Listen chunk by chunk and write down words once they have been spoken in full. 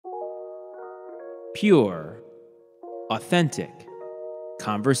Pure, authentic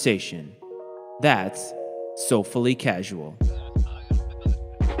conversation. That's Soulfully Casual.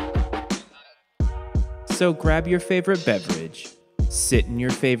 So grab your favorite beverage, sit in your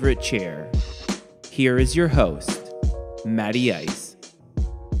favorite chair. Here is your host, Matty Ice.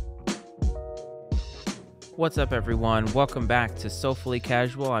 What's up, everyone? Welcome back to Soulfully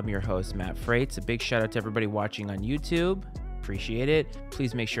Casual. I'm your host, Matt Freitz. A big shout out to everybody watching on YouTube. Appreciate it.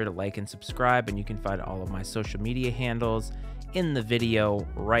 Please make sure to like and subscribe, and you can find all of my social media handles in the video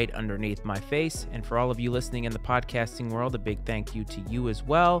right underneath my face. And for all of you listening in the podcasting world, a big thank you to you as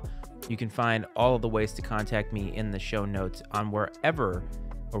well. You can find all of the ways to contact me in the show notes on wherever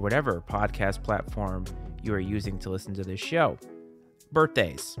or whatever podcast platform you are using to listen to this show.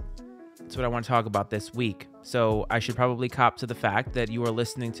 Birthdays. That's what I want to talk about this week. So I should probably cop to the fact that you are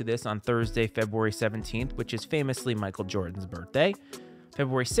listening to this on Thursday, February 17th, which is famously Michael Jordan's birthday.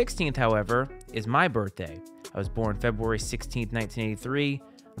 February 16th, however, is my birthday. I was born February 16th, 1983.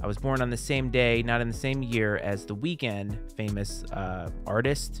 I was born on the same day, not in the same year as The Weeknd, famous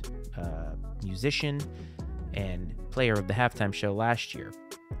artist, musician, and player of the halftime show last year.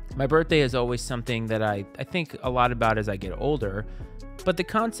 My birthday is always something that I think a lot about as I get older, but the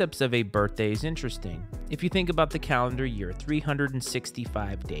concepts of a birthday is interesting. If you think about the calendar year,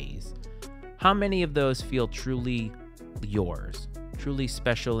 365 days, how many of those feel truly yours, truly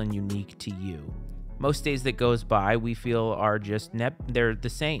special and unique to you? Most days that goes by, we feel are just, they're the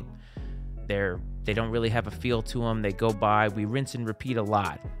same. They don't really have a feel to them. They go by. We rinse and repeat a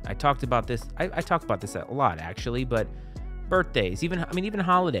lot. I talk about this a lot, actually, but birthdays, even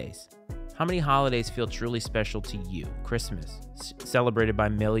holidays. How many holidays feel truly special to you? Christmas, celebrated by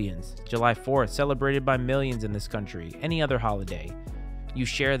millions. July 4th, celebrated by millions in this country. Any other holiday. You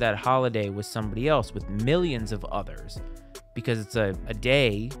share that holiday with somebody else, with millions of others, because it's a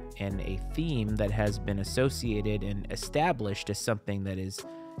day and a theme that has been associated and established as something that is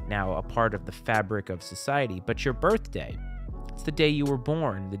now a part of the fabric of society. But your birthday, it's the day you were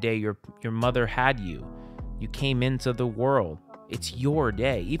born, the day your mother had you. You came into the world. It's your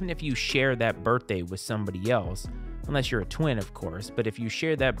day. Even if you share that birthday with somebody else, unless you're a twin, of course, but if you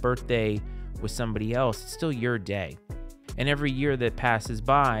share that birthday with somebody else, it's still your day. And every year that passes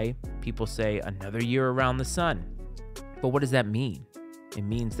by, people say, another year around the sun. But what does that mean? It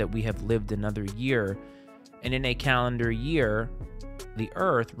means that we have lived another year, and in a calendar year, the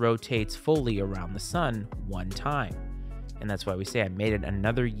Earth rotates fully around the sun one time. And that's why we say I made it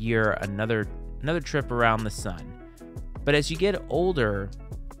another year, another trip around the sun. But as you get older,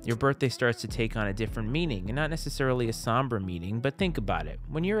 your birthday starts to take on a different meaning, and not necessarily a somber meaning, but think about it.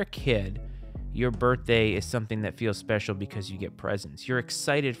 When you're a kid, your birthday is something that feels special because you get presents. You're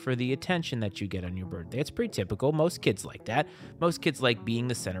excited for the attention that you get on your birthday. It's pretty typical. Most kids like that. Most kids like being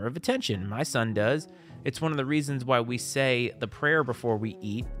the center of attention. My son does. It's one of the reasons why we say the prayer before we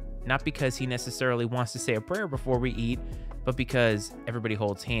eat, not because he necessarily wants to say a prayer before we eat, but because everybody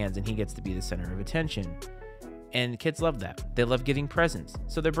holds hands and he gets to be the center of attention. And kids love that. They love getting presents.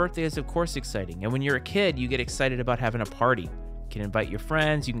 So their birthday is, of course, exciting. And when you're a kid, you get excited about having a party. You can invite your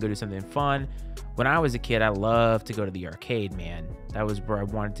friends. You can go do something fun. When I was a kid, I loved to go to the arcade, man. That was where I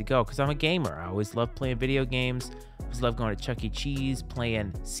wanted to go because I'm a gamer. I always loved playing video games. I always loved going to Chuck E. Cheese,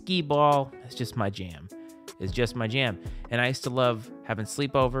 playing skee ball. It's just my jam. It's just my jam. And I used to love having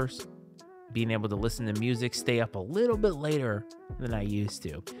sleepovers, being able to listen to music, stay up a little bit later than I used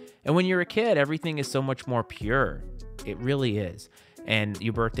to. And when you're a kid, everything is so much more pure. It really is. And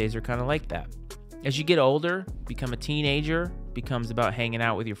your birthdays are kind of like that. As you get older, become a teenager, becomes about hanging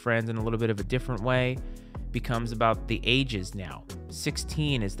out with your friends in a little bit of a different way, becomes about the ages now.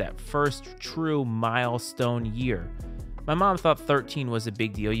 16 is that first true milestone year. My mom thought 13 was a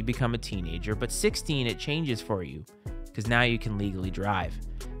big deal. You become a teenager, but 16, it changes for you because now you can legally drive.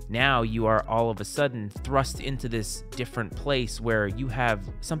 Now you are all of a sudden thrust into this different place where you have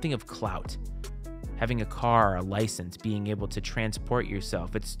something of clout. Having a car, a license, being able to transport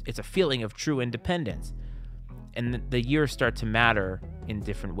yourself. It's a feeling of true independence. And the years start to matter in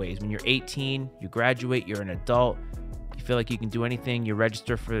different ways. When you're 18, you graduate, you're an adult. You feel like you can do anything. You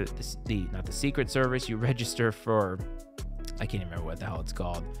register for not the Secret Service, you register for, I can't even remember what the hell it's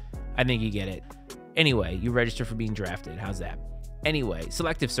called. I think you get it. Anyway, you register for being drafted. How's that? Anyway,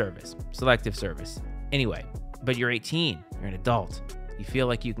 selective service. Anyway, but you're 18, you're an adult. You feel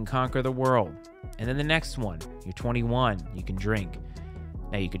like you can conquer the world. And then the next one, you're 21, you can drink.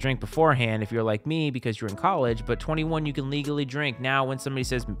 Now, you could drink beforehand if you're like me because you're in college, but 21, you can legally drink. Now, when somebody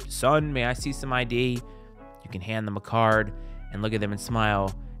says, son, may I see some ID? You can hand them a card and look at them and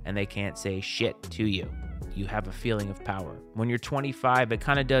smile, and they can't say shit to you. you have a feeling of power. When you're 25, it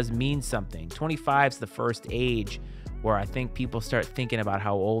kind of does mean something. 25 is the first age where I think people start thinking about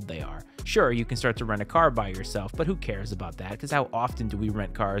how old they are. Sure, you can start to rent a car by yourself, but who cares about that? Because how often do we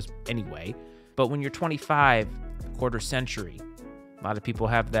rent cars anyway? But when you're 25, quarter century, a lot of people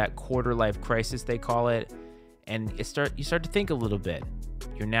have that quarter life crisis, they call it, and you start to think a little bit.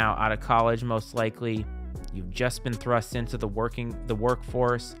 You're now out of college, most likely. You've just been thrust into the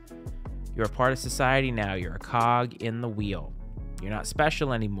workforce. You're a part of society now. You're a cog in the wheel. You're not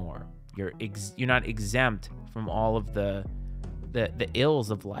special anymore. You're not exempt from all of the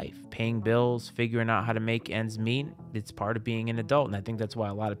ills of life. Paying bills, figuring out how to make ends meet. It's part of being an adult, and I think that's why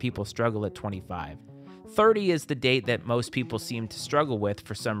a lot of people struggle at 25. 30 is the date that most people seem to struggle with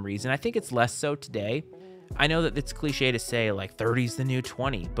for some reason. I think it's less so today. I know that it's cliche to say like 30 is the new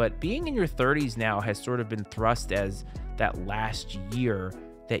 20, but being in your 30s now has sort of been thrust as that last year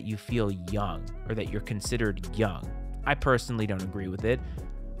that you feel young or that you're considered young. I personally don't agree with it.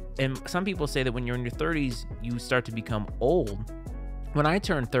 And some people say that when you're in your 30s, you start to become old. When I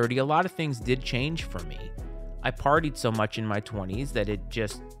turned 30, a lot of things did change for me. I partied so much in my 20s that it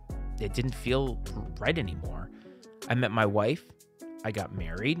didn't feel right anymore. I met my wife. I got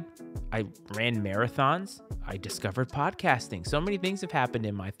married. I ran marathons. I discovered podcasting. So many things have happened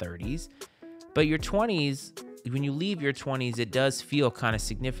in my 30s. But your 20s, when you leave your 20s, it does feel kind of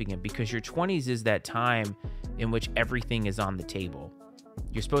significant because your 20s is that time in which everything is on the table.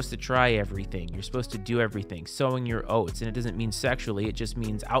 You're supposed to try everything. You're supposed to do everything, sowing your oats. And it doesn't mean sexually. It just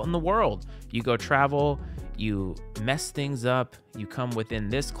means out in the world. You go travel, you mess things up, you come within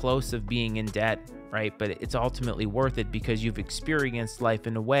this close of being in debt, right? But it's ultimately worth it because you've experienced life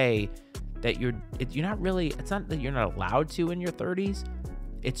in a way that it's not that you're not allowed to in your 30s.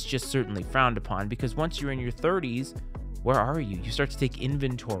 It's just certainly frowned upon because once you're in your 30s, where are you? You start to take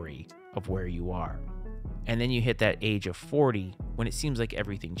inventory of where you are. And then you hit that age of 40 when it seems like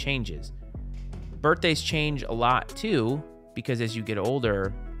everything changes. Birthdays change a lot too, because as you get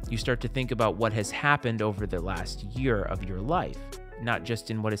older, you start to think about what has happened over the last year of your life, not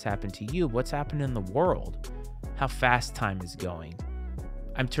just in what has happened to you, what's happened in the world, how fast time is going.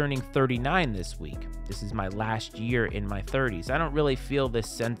 I'm turning 39 this week. This is my last year in my 30s. I don't really feel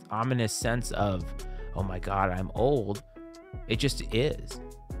this ominous sense of, oh my God, I'm old. It just is.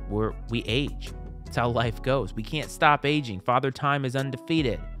 We age. It's how life goes. We can't stop aging. Father Time is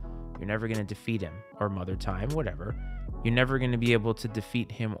undefeated. You're never going to defeat him, or Mother Time, whatever. You're never going to be able to defeat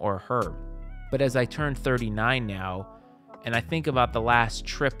him or her. But as I turn 39 now, and I think about the last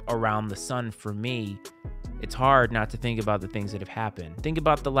trip around the sun for me, it's hard not to think about the things that have happened. Think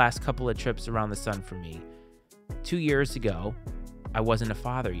about the last couple of trips around the sun for me. 2 years ago, I wasn't a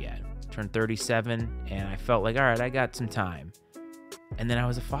father yet. Turned 37, and I felt like, all right, I got some time. And then I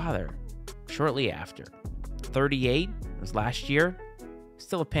was a father shortly after. 38 was last year.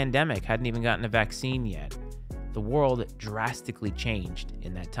 Still a pandemic, hadn't even gotten a vaccine yet. The world drastically changed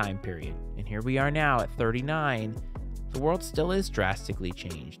in that time period. And here we are now at 39. The world still is drastically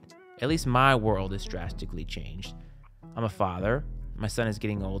changed. At least my world is drastically changed. I'm a father. My son is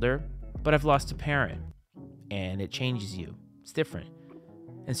getting older, but I've lost a parent. And it changes you. It's different.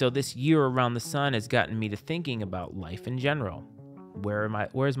 And so this year around the sun has gotten me to thinking about life in general.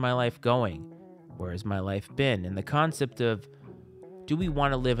 Where's my life going? Where has my life been? And the concept of, do we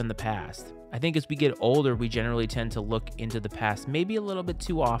want to live in the past? I think as we get older, we generally tend to look into the past maybe a little bit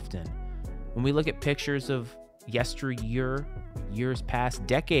too often. When we look at pictures of yesteryear, years past,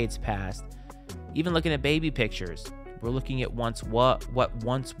 decades past, even looking at baby pictures, we're looking at what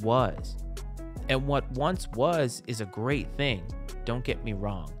once was. And what once was is a great thing. Don't get me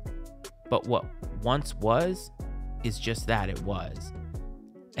wrong. But what once was is just that, it was.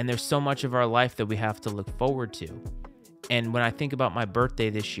 And there's so much of our life that we have to look forward to. And when I think about my birthday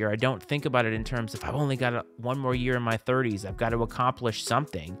this year, I don't think about it in terms of I've only got one more year in my 30s. I've got to accomplish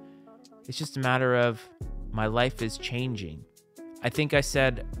something. It's just a matter of my life is changing. I think I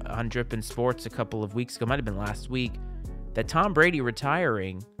said on Drippin' Sports a couple of weeks ago, might have been last week, that Tom Brady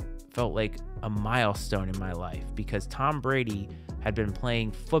retiring felt like a milestone in my life because Tom Brady had been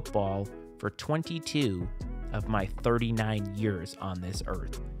playing football for 22 of my 39 years on this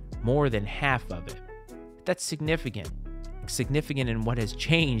earth, more than half of it. That's significant in what has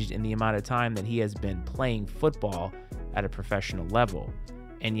changed in the amount of time that he has been playing football at a professional level.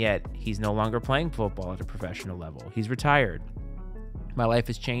 And yet he's no longer playing football at a professional level. He's retired. My life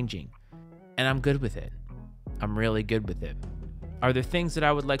is changing and I'm good with it. I'm really good with it. Are there things that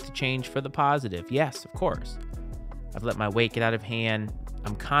I would like to change for the positive? Yes, of course. I've let my weight get out of hand.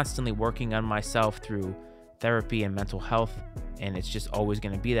 I'm constantly working on myself through therapy and mental health, and it's just always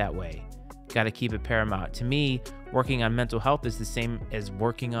going to be that way. Got to keep it paramount. To me, working on mental health is the same as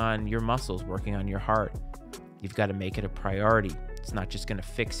working on your muscles, working on your heart. You've got to make it a priority. It's not just going to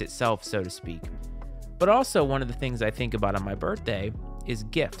fix itself, so to speak. But also, one of the things I think about on my birthday is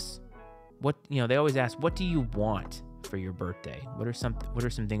gifts. They always ask, what do you want for your birthday? What are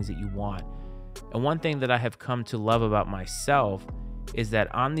some things that you want? And one thing that I have come to love about myself is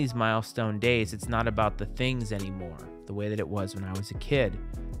that on these milestone days, it's not about the things anymore, the way that it was when I was a kid.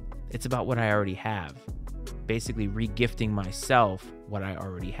 It's about what I already have. Basically re-gifting myself what I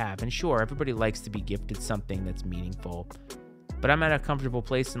already have. And sure, everybody likes to be gifted something that's meaningful, but I'm at a comfortable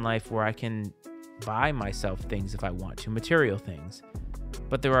place in life where I can buy myself things if I want to, material things.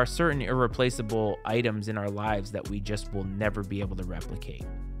 But there are certain irreplaceable items in our lives that we just will never be able to replicate.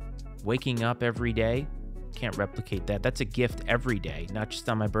 Waking up every day, can't replicate that. That's a gift every day, not just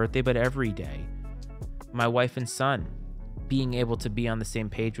on my birthday, but every day. My wife and son, being able to be on the same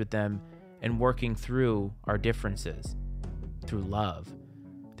page with them and working through our differences, through love,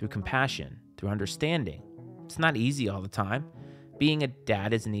 through compassion, through understanding. It's not easy all the time. Being a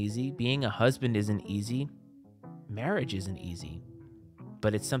dad isn't easy. Being a husband isn't easy. Marriage isn't easy,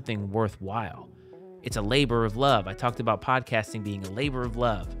 but it's something worthwhile. It's a labor of love. I talked about podcasting being a labor of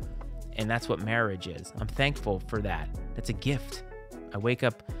love, and that's what marriage is. I'm thankful for that. That's a gift. I wake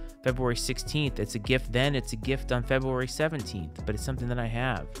up February 16th. It's a gift then. It's a gift on February 17th, but it's something that I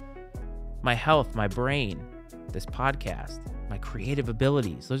have. My health, my brain, this podcast, my creative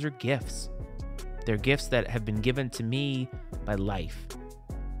abilities, those are gifts. They're gifts that have been given to me by life.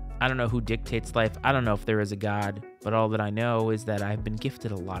 I don't know who dictates life. I don't know if there is a God, but all that I know is that I've been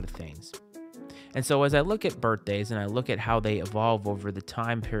gifted a lot of things. And so as I look at birthdays and I look at how they evolve over the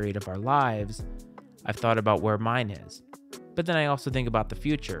time period of our lives, I've thought about where mine is. But then I also think about the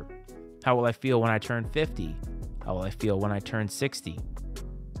future. How will I feel when I turn 50? How will I feel when I turn 60?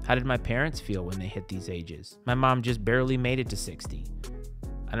 How did my parents feel when they hit these ages? My mom just barely made it to 60.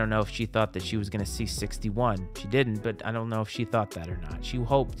 I don't know if she thought that she was going to see 61. She didn't, but I don't know if she thought that or not. She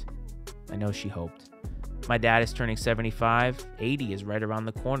hoped. I know she hoped. My dad is turning 75. 80 is right around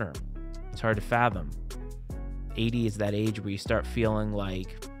the corner. It's hard to fathom. 80 is that age where you start feeling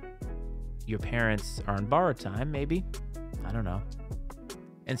like your parents are on borrowed time, maybe. I don't know.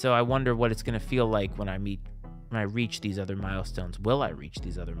 And so I wonder what it's going to feel like when I reach these other milestones. Will I reach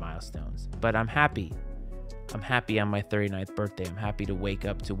these other milestones? But I'm happy. I'm happy on my 39th birthday. I'm happy to wake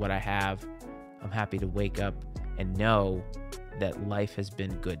up to what I have. I'm happy to wake up and know that life has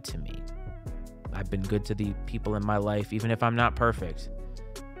been good to me. I've been good to the people in my life, even if I'm not perfect.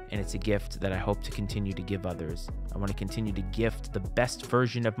 And it's a gift that I hope to continue to give others. I want to continue to gift the best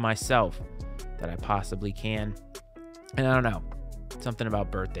version of myself that I possibly can. And I don't know, something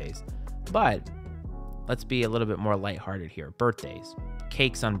about birthdays. But let's be a little bit more lighthearted here. Birthdays,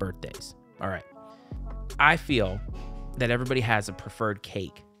 cakes on birthdays. All right. I feel that everybody has a preferred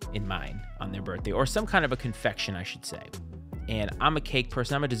cake in mind on their birthday, or some kind of a confection, I should say. And I'm a cake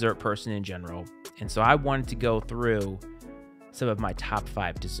person. I'm a dessert person in general. And so I wanted to go through some of my top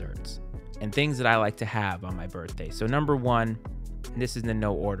 5 desserts and things that I like to have on my birthday. So number 1, and this is in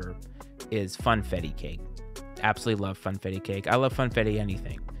no order, is funfetti cake. Absolutely love funfetti cake. I love funfetti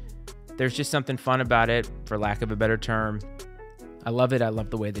anything. There's just something fun about it, for lack of a better term. I love it. I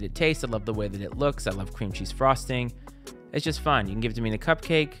love the way that it tastes. I love the way that it looks. I love cream cheese frosting. It's just fun. You can give it to me in a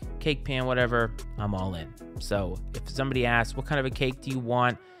cupcake, cake pan, whatever. I'm all in. So if somebody asks, what kind of a cake do you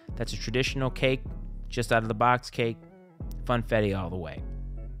want? That's a traditional cake, just out of the box cake. Funfetti all the way.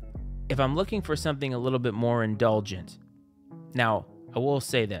 If I'm looking for something a little bit more indulgent, now I will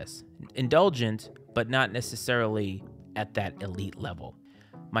say this, indulgent, but not necessarily at that elite level.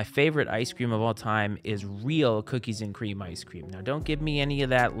 My favorite ice cream of all time is real cookies and cream ice cream. Now, don't give me any of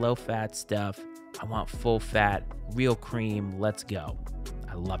that low-fat stuff. I want full-fat, real cream. Let's go.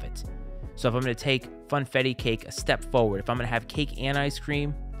 I love it. So if I'm going to take funfetti cake a step forward, if I'm going to have cake and ice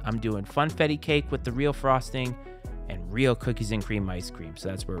cream, I'm doing funfetti cake with the real frosting and real cookies and cream ice cream. So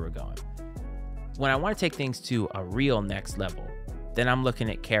that's where we're going. When I want to take things to a real next level, then I'm looking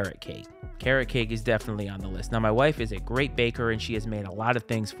at carrot cake. Carrot cake is definitely on the list. Now, my wife is a great baker and she has made a lot of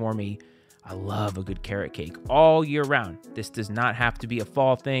things for me. I love a good carrot cake all year round. This does not have to be a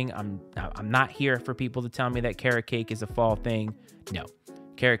fall thing. I'm not here for people to tell me that carrot cake is a fall thing. No,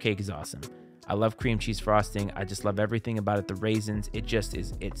 carrot cake is awesome. I love cream cheese frosting. I just love everything about it. The raisins, it just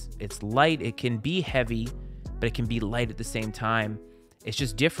is, it's light. It can be heavy, but it can be light at the same time. It's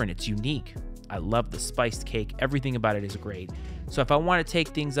just different. It's unique. I love the spiced cake. Everything about it is great. So if I want to take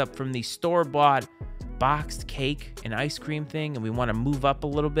things up from the store-bought boxed cake and ice cream thing, and we want to move up a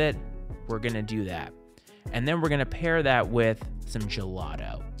little bit, we're going to do that. And then we're going to pair that with some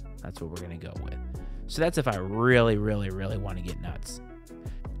gelato. That's what we're going to go with. So that's if I really, really, really want to get nuts.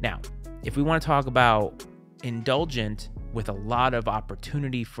 Now, if we want to talk about indulgent with a lot of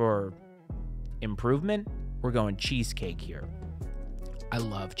opportunity for improvement, we're going cheesecake here. I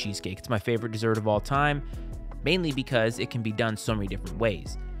love cheesecake. It's my favorite dessert of all time, mainly because it can be done so many different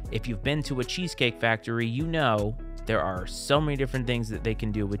ways. If you've been to a cheesecake factory, you know there are so many different things that they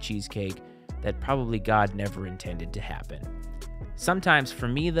can do with cheesecake that probably God never intended to happen. Sometimes for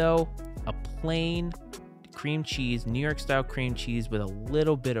me though, a plain cream cheese, New York style cream cheese with a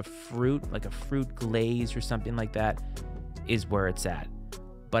little bit of fruit, like a fruit glaze or something like that, is where it's at.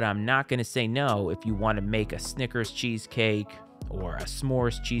 But I'm not going to say no if you want to make a Snickers cheesecake or a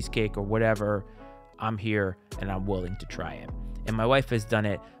s'mores cheesecake or whatever. I'm here and I'm willing to try it. And my wife has done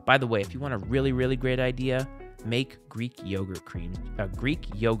it. By the way, if you want a really, really great idea, make Greek yogurt cream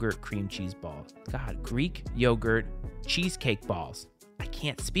cheese balls. God, Greek yogurt cheesecake balls. I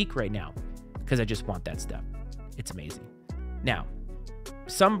can't speak right now because I just want that stuff. It's amazing. Now,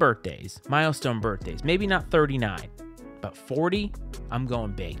 some birthdays, milestone birthdays, maybe not 39, but 40, I'm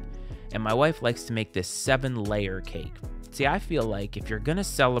going big. And my wife likes to make this 7-layer cake. See, I feel like if you're going to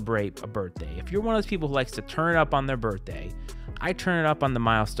celebrate a birthday, if you're one of those people who likes to turn it up on their birthday, I turn it up on the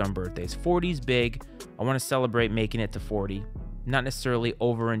milestone birthdays. 40's big. I want to celebrate making it to 40. Not necessarily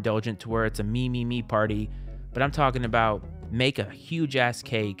overindulgent to where it's a me party, but I'm talking about make a huge ass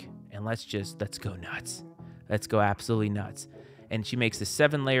cake and let's go nuts. Let's go absolutely nuts. And she makes a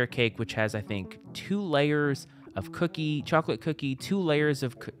 7-layer cake, which has, I think, 2 layers of chocolate cookie, 2 layers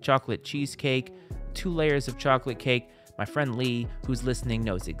of chocolate cheesecake, 2 layers of chocolate cake. My friend Lee, who's listening,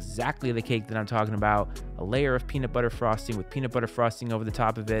 knows exactly the cake that I'm talking about. A layer of peanut butter frosting with peanut butter frosting over the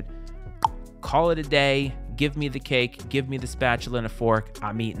top of it. Call it a day. Give me the cake. Give me the spatula and a fork.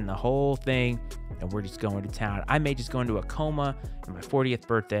 I'm eating the whole thing, and we're just going to town. I may just go into a coma on my 40th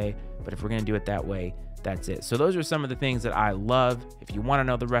birthday, but if we're going to do it that way, that's it. So those are some of the things that I love. If you want to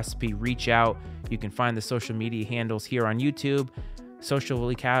know the recipe, reach out. You can find the social media handles here on YouTube.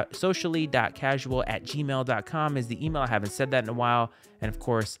 Socially.casual@gmail.com is the email. I haven't said that in a while. And of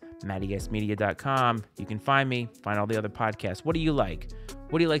course, MattySmedia.com. You can find me, find all the other podcasts. What do you like?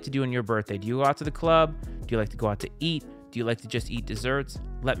 What do you like to do on your birthday? Do you go out to the club? Do you like to go out to eat? Do you like to just eat desserts?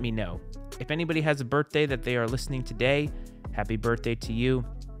 Let me know. If anybody has a birthday that they are listening today, happy birthday to you.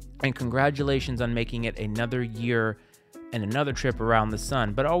 And congratulations on making it another year and another trip around the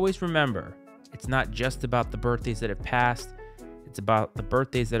sun. But always remember, it's not just about the birthdays that have passed. It's about the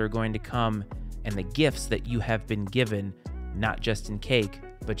birthdays that are going to come and the gifts that you have been given, not just in cake,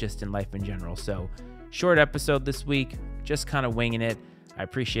 but just in life in general. So, short episode this week, just kind of winging it. I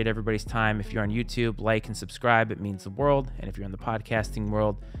appreciate everybody's time. If you're on YouTube, like and subscribe. It means the world. And if you're in the podcasting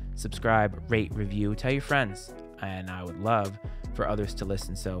world, subscribe, rate, review, tell your friends. And I would love for others to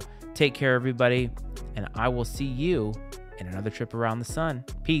listen. So take care, everybody. And I will see you in another trip around the sun.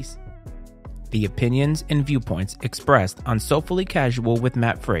 Peace. The opinions and viewpoints expressed on Soulfully Casual with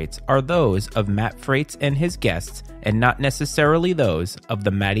Matt Frates are those of Matt Frates and his guests, and not necessarily those of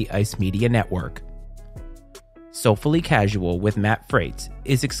the Matty Ice Media Network. Soulfully Casual with Matt Frates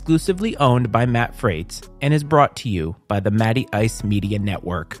is exclusively owned by Matt Frates and is brought to you by the Matty Ice Media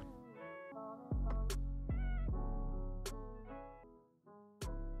Network.